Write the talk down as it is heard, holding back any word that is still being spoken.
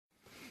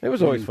It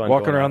was always fun.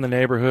 Walking around the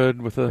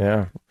neighborhood with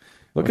a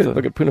Look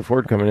at Poona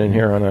Ford coming in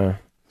here on a.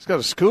 He's got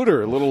a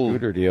scooter, a little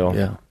scooter deal.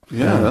 Yeah,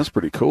 that's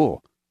pretty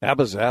cool.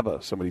 Abba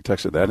Zaba. Somebody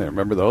texted that in.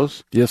 Remember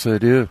those? Yes, I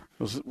do.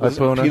 Was it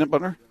peanut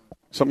butter?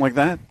 Something like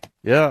that?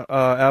 Yeah,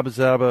 Abba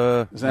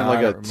Zaba. Isn't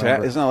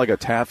that like a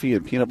taffy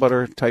and peanut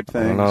butter type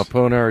thing?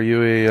 Poona, are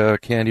you a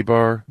candy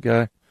bar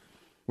guy?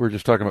 We're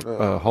just talking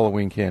about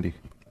Halloween candy.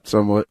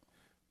 Somewhat.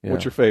 Yeah.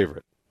 What's your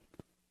favorite?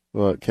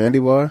 What, candy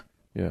bar?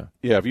 Yeah.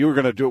 Yeah, if you were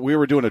going to do it, we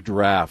were doing a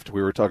draft.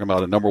 We were talking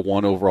about a number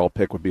 1 overall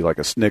pick would be like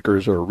a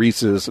Snickers or a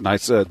Reese's, and I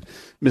said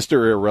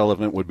Mr.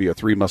 Irrelevant would be a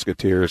Three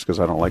Musketeers because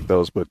I don't like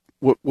those. But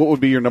what would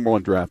be your number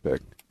 1 draft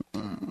pick?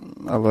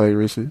 I like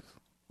Reese's.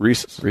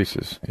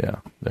 Reese's, yeah.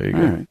 There you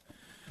go.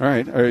 All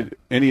right.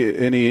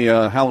 Any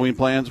Halloween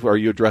plans? Are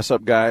you a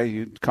dress-up guy?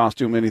 You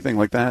costume, anything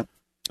like that?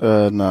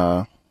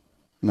 Nah,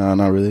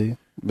 not really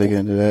big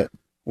into that.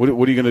 What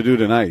are you going to do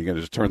tonight? You going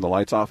to just turn the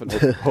lights off and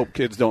hope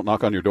kids don't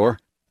knock on your door?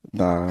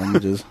 Nah, I'm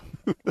just.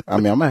 I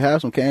might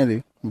have some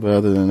candy, but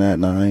other than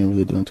that, I ain't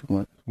really doing too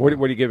much. What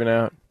are you giving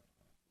out?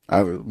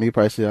 Me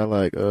personally, I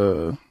like.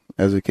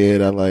 As a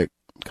kid, I like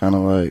kind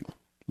of like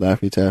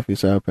Laffy Taffy,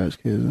 Sour Patch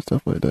Kids, and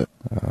stuff like that.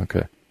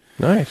 Okay,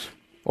 nice.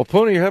 Well,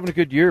 Poona, you're having a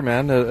good year,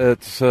 man.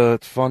 It's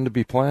fun to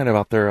be playing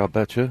out there, I'll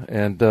bet you.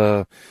 And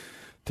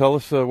tell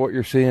us what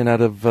you're seeing out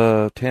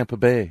of Tampa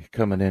Bay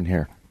coming in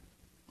here.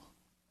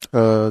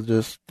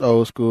 Just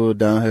old school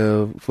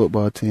downhill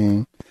football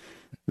team.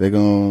 They're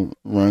going to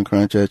run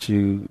crunch at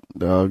you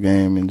the whole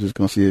game and just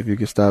going to see if you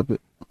can stop it.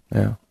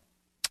 Yeah.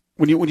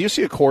 When you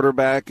see a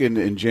quarterback in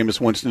Jameis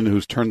Winston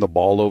who's turned the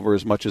ball over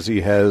as much as he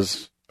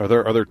has, are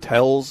there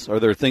tells? Are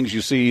there things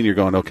you see and you're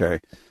going, okay,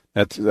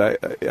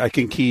 I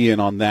can key in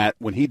on that.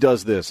 When he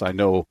does this, I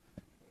know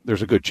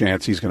there's a good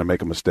chance he's going to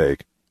make a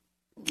mistake.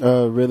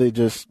 Really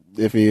just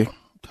if he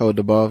hold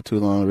the ball too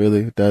long,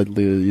 really, that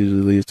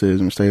usually leads to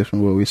his mistakes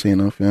from what we've seen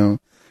on film.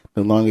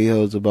 The longer he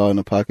holds the ball in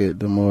the pocket,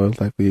 the more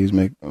likely he's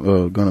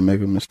going to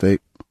make a mistake.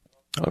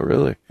 Oh,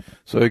 really?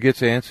 So he gets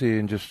antsy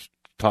and just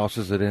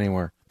tosses it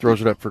anywhere,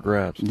 throws it up for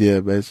grabs. Yeah,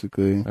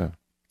 basically. Yeah.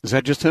 Is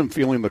that just him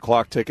feeling the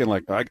clock ticking,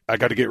 like, I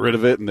got to get rid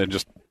of it, and then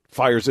just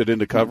fires it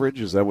into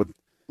coverage? Is that what?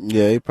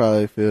 Yeah, he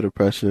probably feel the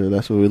pressure.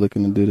 That's what we're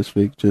looking to do this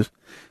week. Just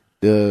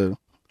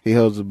he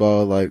holds the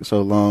ball like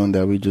so long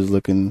that we just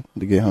looking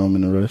to get home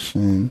in the rush,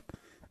 and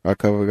our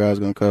cover guy's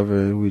going to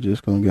cover. We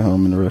just going to get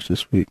home in the rush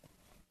this week.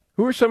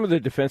 Who are some of the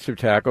defensive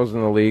tackles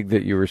in the league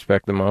that you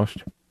respect the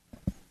most?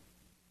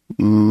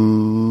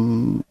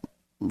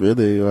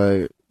 Really,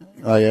 like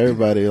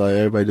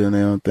everybody doing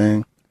their own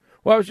thing.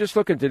 Well, I was just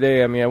looking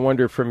today. I mean, I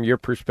wonder from your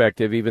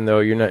perspective, even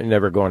though you're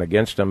never going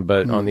against them,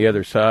 but on the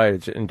other side,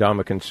 it's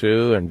Ndamukong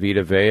Suh and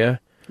Vita Vea.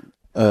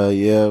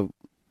 Yeah,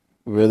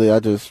 really, I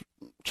just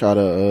try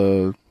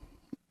to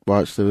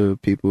watch the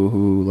people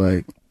who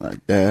like that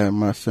have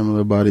my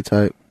similar body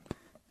type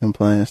and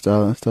playing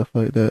style and stuff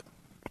like that.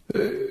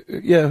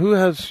 Yeah, who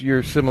has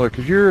your similar?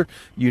 Because you're a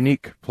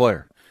unique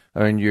player.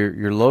 I mean,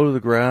 you're low to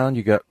the ground.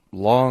 You got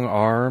long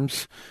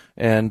arms,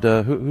 and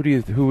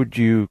who would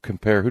you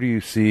compare? Who do you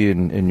see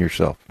in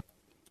yourself?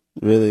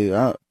 Really,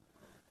 I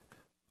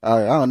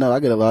don't know. I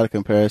get a lot of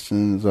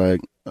comparisons. Like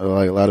a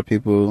lot of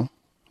people.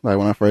 Like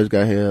when I first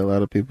got here, a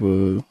lot of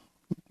people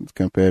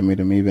compared me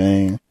to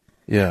Bang.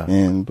 Yeah.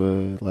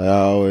 But I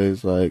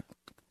always like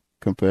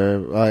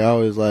compare. I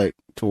always like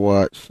to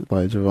watch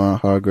like Javon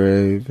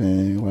Hargrave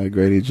and like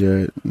Grady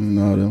Jarrett and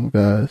all them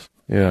guys.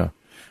 Yeah.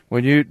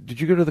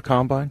 Did you go to the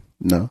Combine?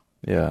 No.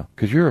 Yeah,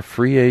 because you're a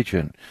free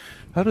agent.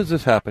 How does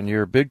this happen?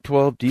 You're a Big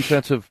 12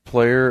 Defensive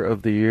Player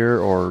of the Year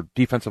or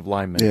Defensive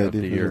Lineman of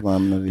the Year.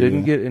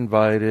 Didn't get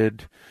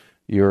invited.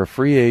 You're a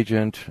free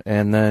agent,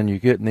 and then you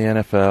get in the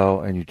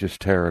NFL and you just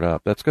tear it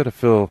up. That's got to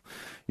feel.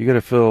 You got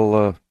to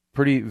feel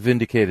pretty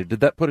vindicated.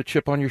 Did that put a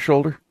chip on your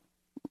shoulder?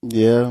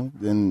 Yeah,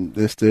 and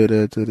they're still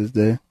there to this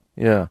day.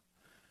 Yeah,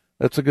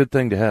 that's a good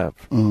thing to have.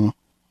 Mm-hmm.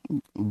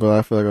 But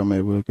I feel like I'm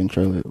able to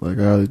control it. Like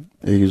I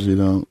usually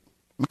don't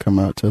come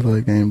out till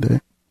like game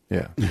day.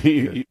 Yeah.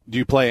 Do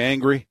you play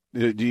angry? Are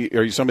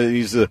you somebody that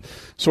needs the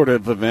sort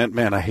of event?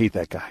 Man, I hate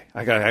that guy.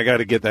 I got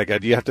to get that guy.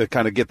 Do you have to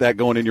kind of get that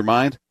going in your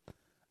mind?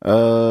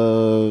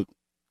 Not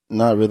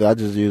really. I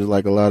just use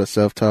like a lot of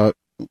self-talk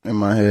in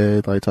my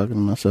head, like talking to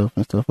myself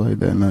and stuff like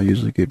that, and that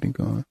usually keep me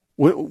going.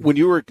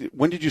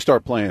 When did you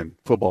start playing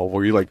football?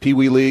 Were you like Pee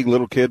Wee League,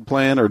 little kid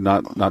playing, or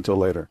not till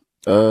later?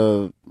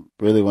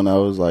 Really when I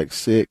was like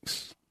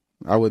 6.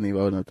 I wasn't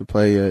even old enough to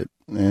play yet,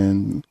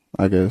 and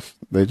I guess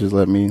they just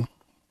let me,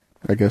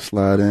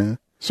 slide in.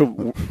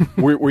 So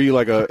were you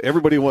like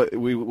everybody?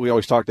 We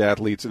always talk to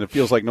athletes, and it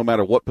feels like no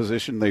matter what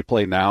position they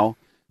play now,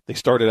 they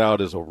started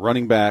out as a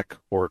running back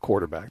or a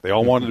quarterback. They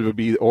all wanted to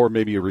be, or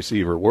maybe a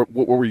receiver. What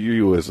were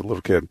you as a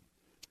little kid?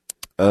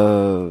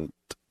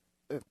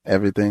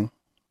 Everything.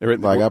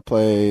 Like I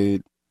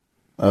played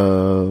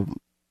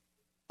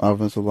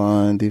offensive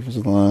line,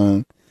 defensive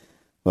line,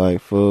 like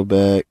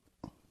fullback,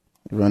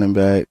 running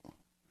back.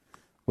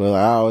 Well,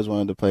 I always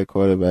wanted to play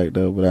quarterback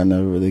though, but I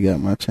never really got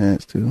my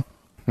chance to.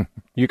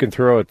 You can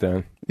throw it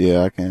then.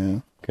 Yeah, I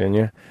can. Can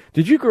you?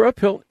 Did you grow up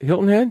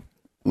Hilton Head?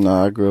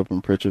 No, I grew up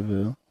in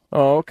Pritchardville.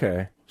 Oh,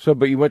 okay. So,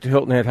 but you went to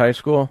Hilton Head High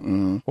School?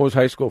 Mm-hmm. What was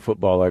high school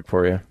football like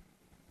for you?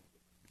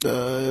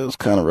 It was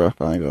kind of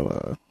rough, I ain't gonna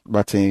lie.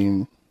 My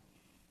team,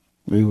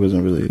 we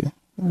wasn't really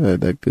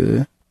that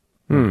good.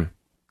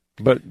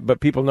 But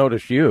people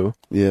noticed you.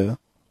 Yeah.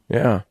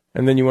 Yeah.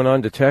 And then you went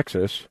on to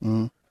Texas.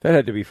 Mm-hmm. That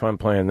had to be fun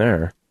playing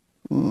there.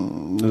 It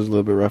was a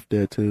little bit rough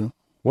there, too.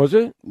 Was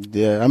it?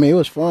 Yeah. I mean, it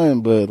was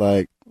fun, but,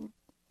 like,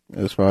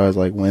 as far as,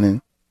 like,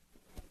 winning.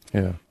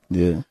 Yeah.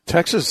 Yeah.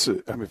 Texas,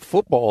 I mean,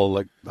 football,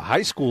 like, the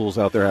high schools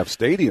out there have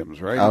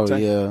stadiums, right? Oh,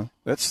 yeah.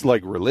 That's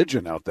like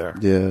religion out there.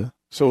 Yeah.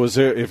 So is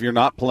there, if you're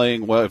not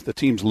playing well, if the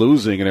team's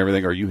losing and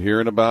everything, are you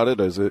hearing about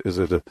it? Is it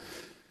a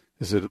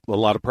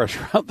lot of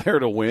pressure out there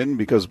to win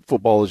because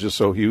football is just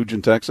so huge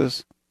in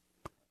Texas?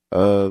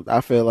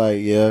 I feel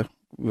like, yeah,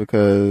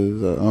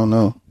 because, I don't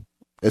know.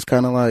 It's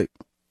kind of like,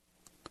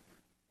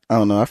 I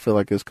don't know. I feel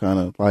like it's kind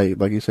of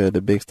like you said,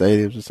 the big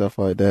stadiums and stuff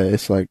like that.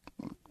 It's like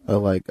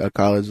a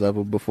college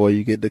level before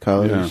you get to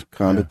college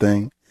kind of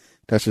thing.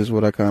 That's just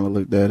what I kind of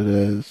looked at it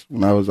as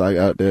when I was like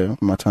out there,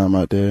 my time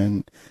out there.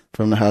 And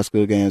from the high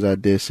school games I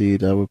did see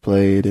that were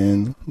played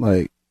in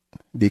like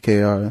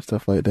DKR and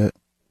stuff like that.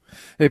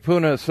 Hey,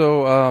 Poona,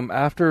 so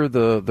after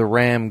the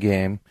Ram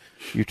game,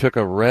 you took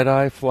a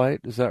red-eye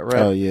flight, is that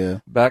right? Oh, yeah.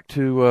 Back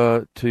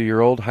to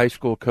your old high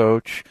school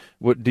coach.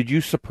 What did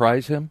you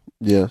surprise him?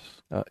 Yes.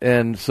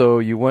 And so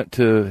you went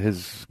to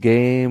his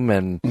game,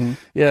 and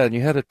and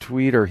you had a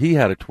tweet, or he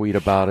had a tweet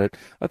about it.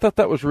 I thought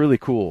that was really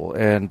cool,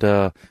 and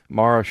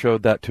Mara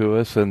showed that to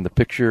us, and the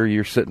picture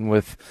you're sitting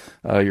with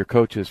your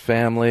coach's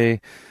family.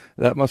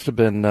 That must have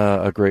been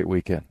a great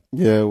weekend.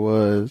 Yeah, it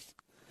was.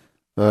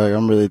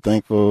 I'm really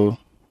thankful.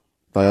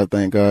 I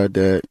thank God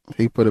that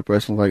he put a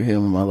person like him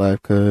in my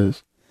life,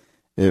 because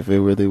if it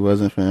really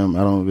wasn't for him,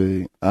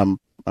 I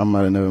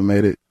might have never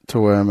made it to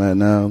where I'm at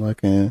now,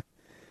 like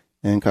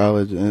in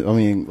college. I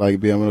mean, like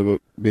being able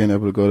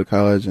to go to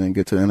college and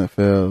get to the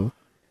NFL.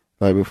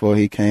 Like before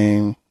he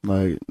came,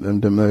 like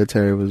the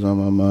military was on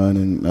my mind,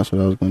 and that's what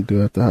I was going to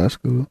do after high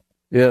school.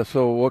 Yeah.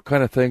 So, what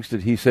kind of things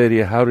did he say to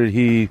you? How did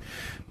he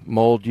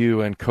mold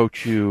you and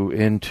coach you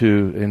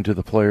into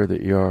the player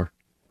that you are?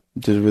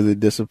 Just really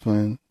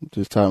disciplined.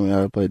 Just taught me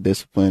how to play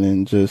discipline,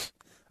 and just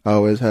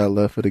always had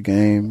love for the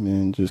game,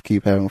 and just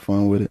keep having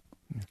fun with it.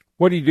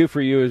 What did he do for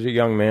you as a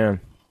young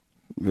man?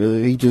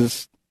 Really, he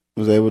just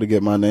was able to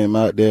get my name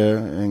out there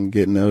and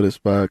get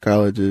noticed by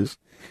colleges,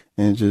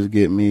 and just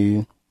get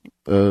me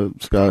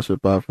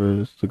scholarship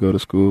offers to go to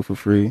school for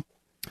free.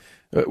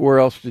 Where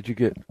else did you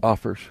get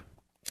offers?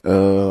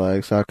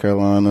 Like South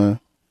Carolina.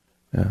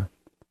 Yeah.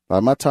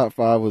 Like my top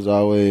 5 was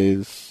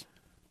always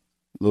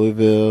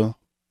Louisville,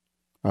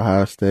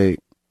 Ohio State,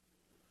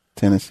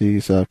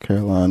 Tennessee, South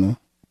Carolina,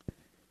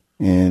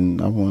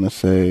 and I want to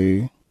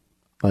say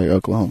like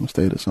Oklahoma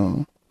State or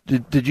something.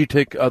 Did you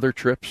take other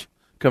trips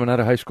coming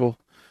out of high school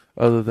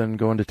other than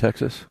going to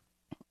Texas?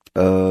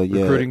 Yeah.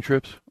 Recruiting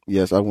trips?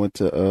 Yes, I went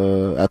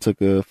to I took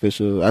 3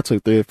 official. I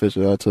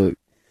took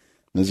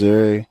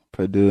Missouri,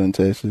 Purdue, and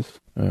Texas.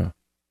 Do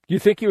you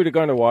think you would have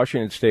gone to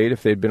Washington State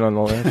if they'd been on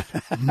the list?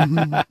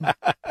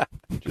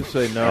 Just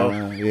say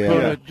no.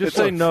 Yeah. Just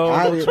say no.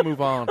 Let's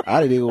move on.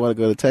 I didn't even want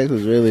to go to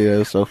Texas, really. It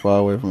was so far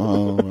away from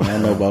home. I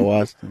know about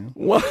Washington.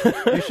 What?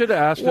 You should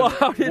have asked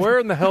him, where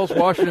in the hell's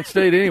Washington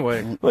State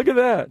anyway? Look at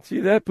that. See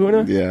that,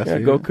 Poona? Yeah,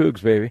 go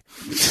Cougs, baby.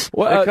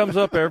 Well, it comes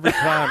up every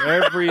time,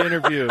 every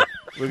interview.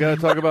 We got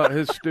to talk about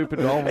his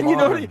stupid alma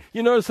mater.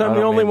 You notice I'm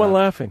the only one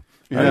laughing.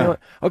 Yeah.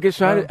 Okay,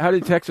 so how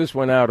did Texas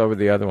win out over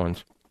the other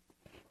ones?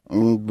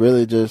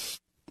 Really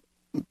just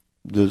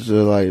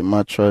like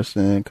my trust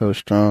in Coach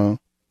Strong,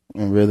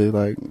 and really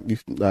like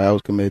I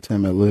was committed to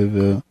him at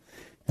Louisville,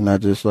 and I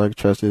just like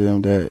trusted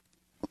him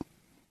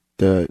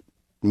that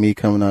me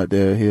coming out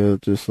there, he'll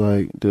just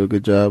like do a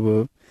good job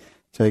of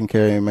taking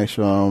care of me, make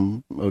sure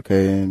I'm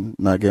okay and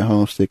not get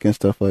homesick and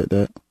stuff like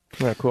that.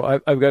 Yeah, cool.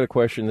 I've got a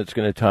question that's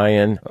going to tie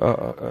in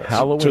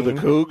Halloween to the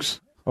Cougs.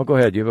 Oh, go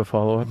ahead. Do you have a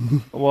follow-up?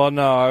 Well,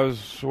 no, I was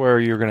swear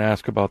you were going to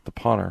ask about the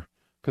punter,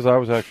 because I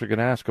was actually going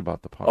to ask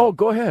about the punter. Oh,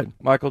 go ahead.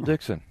 Michael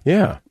Dixon.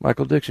 Yeah.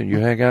 Michael Dixon.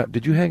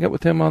 Did you hang out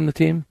with him on the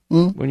team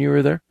when you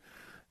were there?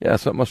 Yeah,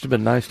 so it must have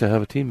been nice to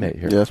have a teammate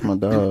here. Yeah, that's my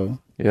dog.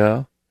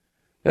 Yeah.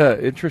 Yeah,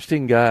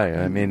 interesting guy.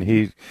 I mean,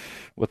 he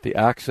with the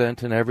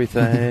accent and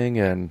everything,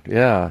 and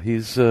yeah,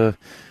 he's a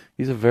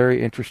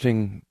very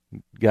interesting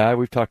guy.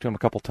 We've talked to him a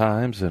couple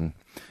times, and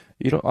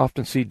you don't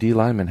often see D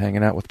linemen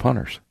hanging out with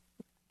punters.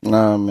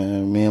 Nah,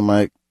 man. Me and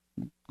Mike,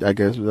 I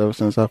guess ever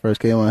since I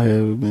first came out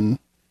here, we've been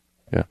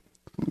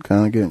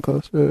kind of getting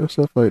closer,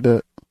 stuff like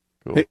that.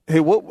 Cool. Hey,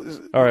 what was?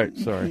 All right,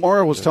 sorry.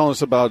 Maura was telling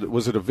us about.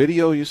 Was it a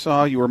video you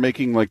saw? You were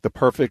making like the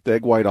perfect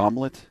egg white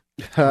omelet.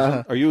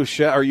 Are you a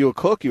chef? Are you a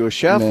cook? You a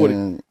chef?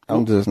 Man,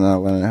 I'm just not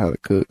learning how to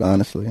cook,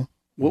 honestly.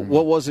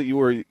 What was it you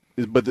were?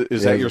 But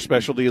is that your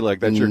specialty? Like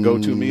that's your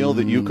go-to meal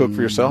that you cook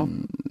for yourself?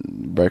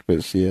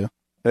 Breakfast, yeah.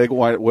 Egg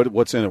white.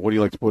 What's in it? What do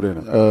you like to put in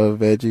it?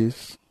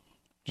 Veggies.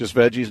 Just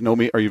veggies, no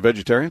meat. Are you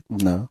vegetarian?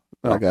 No.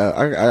 Oh. Like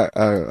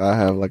I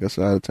have like a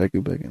side of turkey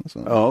bacon or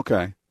something. Oh,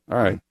 okay. All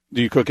right.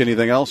 Do you cook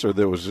anything else, or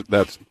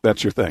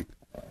that's your thing?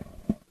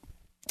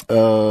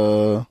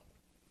 No,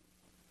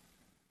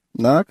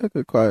 I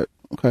cook quite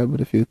a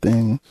bit, a few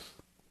things.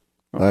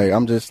 Like,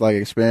 I'm just, like,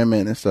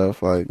 experimenting and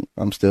stuff. Like,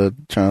 I'm still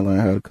trying to learn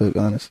how to cook,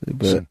 honestly.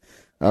 But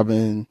I've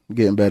been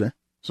getting better.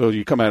 So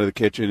you come out of the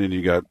kitchen and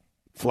you got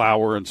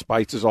flour and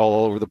spices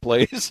all over the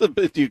place.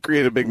 Do you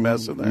create a big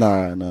mess in there?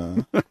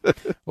 Nah.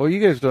 Well, you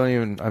guys don't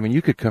even, I mean,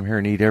 you could come here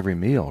and eat every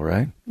meal,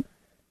 right?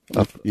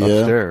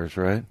 Upstairs,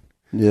 right?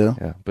 Yeah.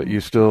 Yeah, but you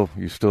still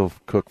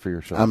cook for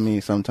yourself. I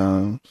mean,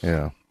 sometimes.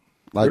 Yeah.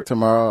 Like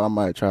tomorrow, I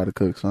might try to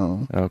cook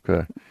something.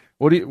 Okay.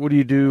 What do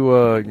you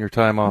do in your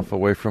time off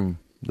away from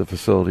the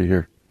facility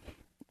here?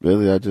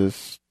 Really, I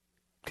just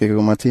kick it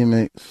with my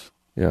teammates.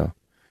 Yeah.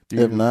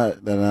 If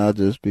not, then I'll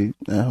just be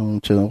at home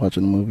chilling,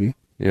 watching a movie.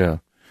 Yeah.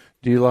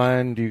 Do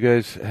you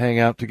guys hang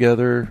out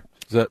together?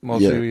 Is that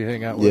mostly who you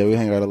hang out with? Yeah, we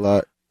hang out a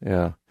lot.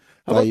 Yeah.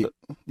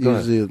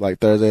 Usually, like,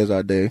 Thursdays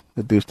our day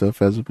to do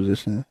stuff as a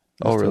position.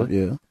 Oh, really?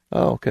 Yeah.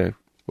 Oh, okay.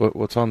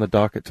 What's on the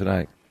docket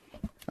tonight?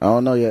 I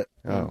don't know yet.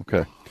 Oh,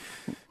 okay.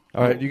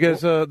 All right, you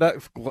guys,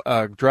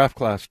 that draft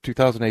class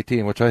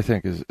 2018, which I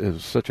think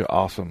is such an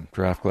awesome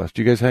draft class.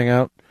 Do you guys hang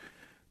out?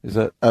 Is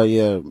that? Oh,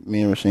 yeah.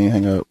 Me and Rasheen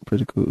hang out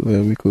pretty cool.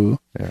 Yeah, we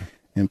cool. Yeah.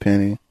 And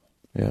Penny.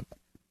 Yeah.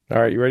 All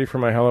right, you ready for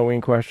my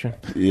Halloween question?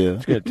 Yeah.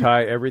 It's going to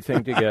tie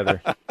everything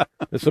together.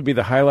 This will be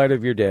the highlight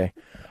of your day.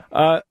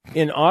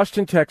 In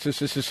Austin, Texas,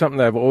 this is something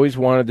that I've always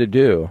wanted to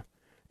do,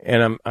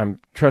 and I'm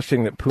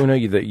trusting that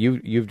Poona, that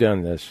you've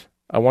done this.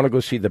 I want to go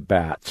see the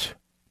bats.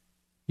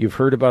 You've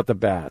heard about the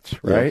bats,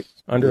 right? Yes.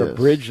 Under a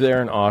bridge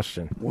there in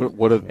Austin.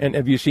 And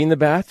have you seen the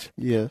bats?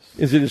 Yes.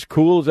 Is it as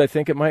cool as I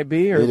think it might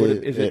be, or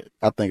is it?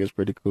 I think it's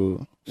pretty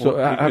cool. So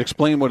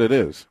explain what it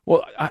is.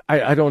 Well,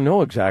 I don't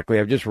know exactly.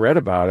 I've just read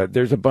about it.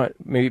 There's a bunch.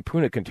 Maybe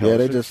Poona can tell us. Yeah,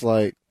 they just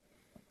like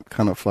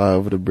kind of fly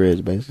over the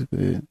bridge,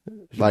 basically,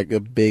 like a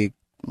big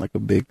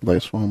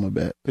swarm of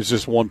bats. Is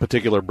this one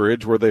particular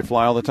bridge where they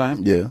fly all the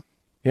time? Yeah.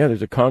 Yeah,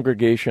 there's a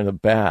congregation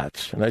of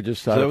bats, and I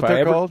just thought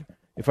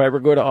if I ever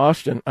go to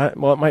Austin, it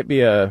might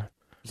be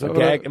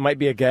it might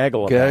be a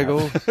gaggle of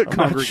bats.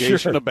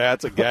 Congregation of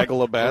bats, a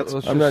gaggle of bats.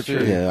 I'm not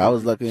sure. Yeah, I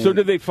was looking. So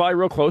do they fly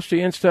real close to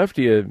you and stuff?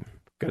 Do you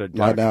got a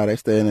duck? Right now they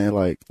stay in there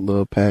like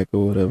little pack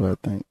or whatever. I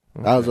think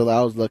I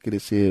was lucky to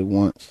see it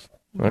once.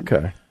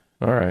 Okay,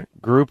 all right.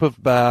 Group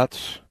of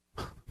bats,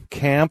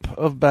 camp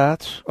of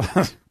bats.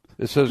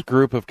 It says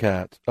group of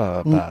bats.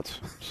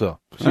 So,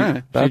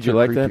 right. Did you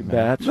like creepy, that, man.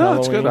 bats? No,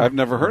 it's Halloween? good. I've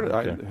never heard it.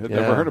 I had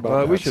never heard about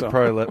that. We should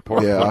probably let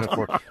Paul.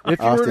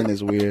 Austin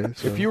is weird.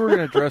 So. If you were going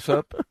to dress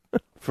up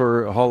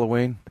for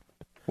Halloween,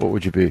 what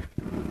would you be?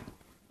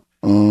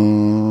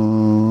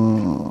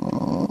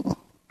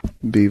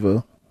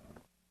 Bevo.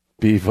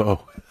 Do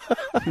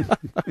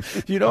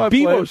you know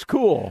Bevo's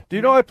cool. Do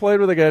you know I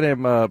played with a guy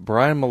named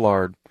Brian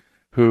Millard,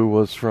 who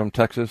was from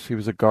Texas. He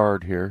was a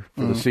guard here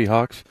for the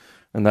Seahawks,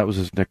 and that was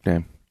his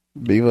nickname.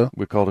 Bevo?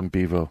 We called him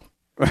Bevo.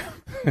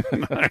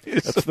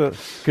 Nice.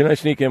 Can I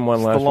sneak in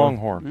one last the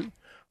Longhorn. one?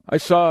 I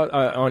saw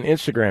on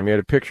Instagram you had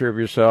a picture of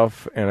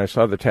yourself, and I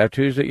saw the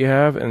tattoos that you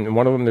have, and in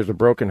one of them there's a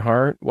broken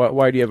heart.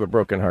 Why do you have a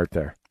broken heart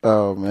there?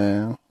 Oh,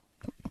 man.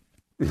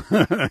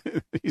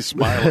 He's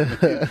smiling.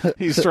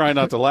 He's trying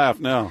not to laugh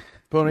now.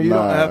 Poona, you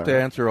don't have to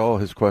answer all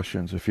his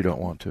questions if you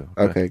don't want to.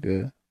 Okay,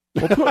 good.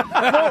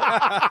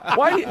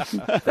 Why?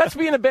 That's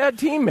being a bad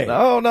teammate.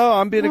 No,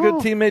 I'm being a good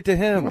teammate to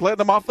him.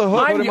 Letting him off the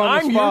hook. I'm your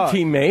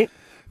teammate.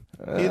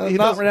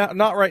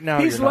 Not right now.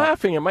 He's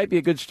laughing. It might be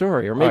a good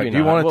story, or maybe right, not. Do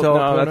you want to tell? No,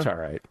 Poona? that's all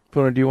right.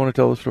 Poona, do you want to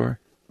tell the story?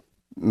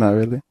 Not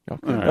really.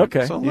 Okay.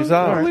 Okay. So He's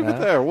we'll leave it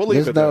there. We'll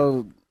leave it there.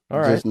 All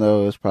right. Just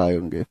know it's probably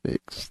gonna get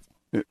fixed.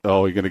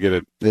 Oh, you're gonna get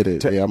it. It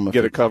is. Yeah, I'm gonna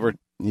get it covered.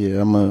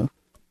 Yeah, I'm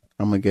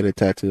gonna get a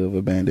tattoo of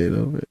a Band-Aid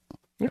over it.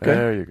 Okay.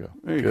 There you go.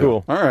 There you go.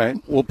 Cool. All right.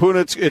 Well,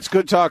 Poona, it's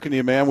good talking to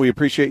you, man. We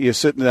appreciate you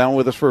sitting down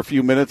with us for a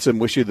few minutes and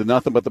wish you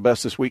nothing but the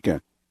best this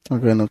weekend.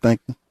 Okay, no,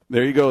 thank you.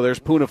 There you go. There's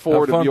Poona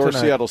Ford of your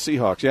tonight. Seattle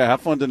Seahawks. Yeah, have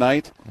fun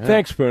tonight. Yeah.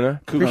 Thanks,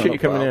 Poona. Appreciate you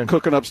coming in.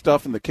 Cooking up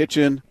stuff in the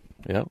kitchen.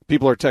 Yeah.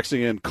 People are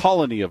texting in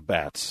colony of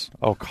bats.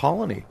 Oh,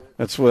 colony.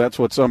 That's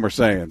what some are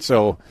saying.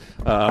 So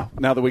now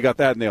that we got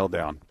that nailed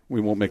down, we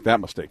won't make that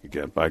mistake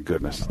again. By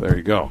goodness. There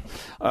you go.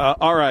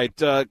 All right.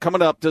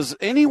 Coming up, does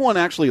anyone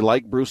actually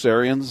like Bruce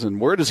Arians, and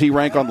where does he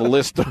rank on the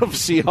list of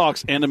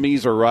Seahawks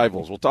enemies or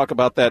rivals? We'll talk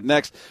about that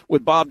next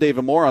with Bob, Dave,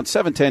 and more on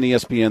 710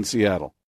 ESPN Seattle.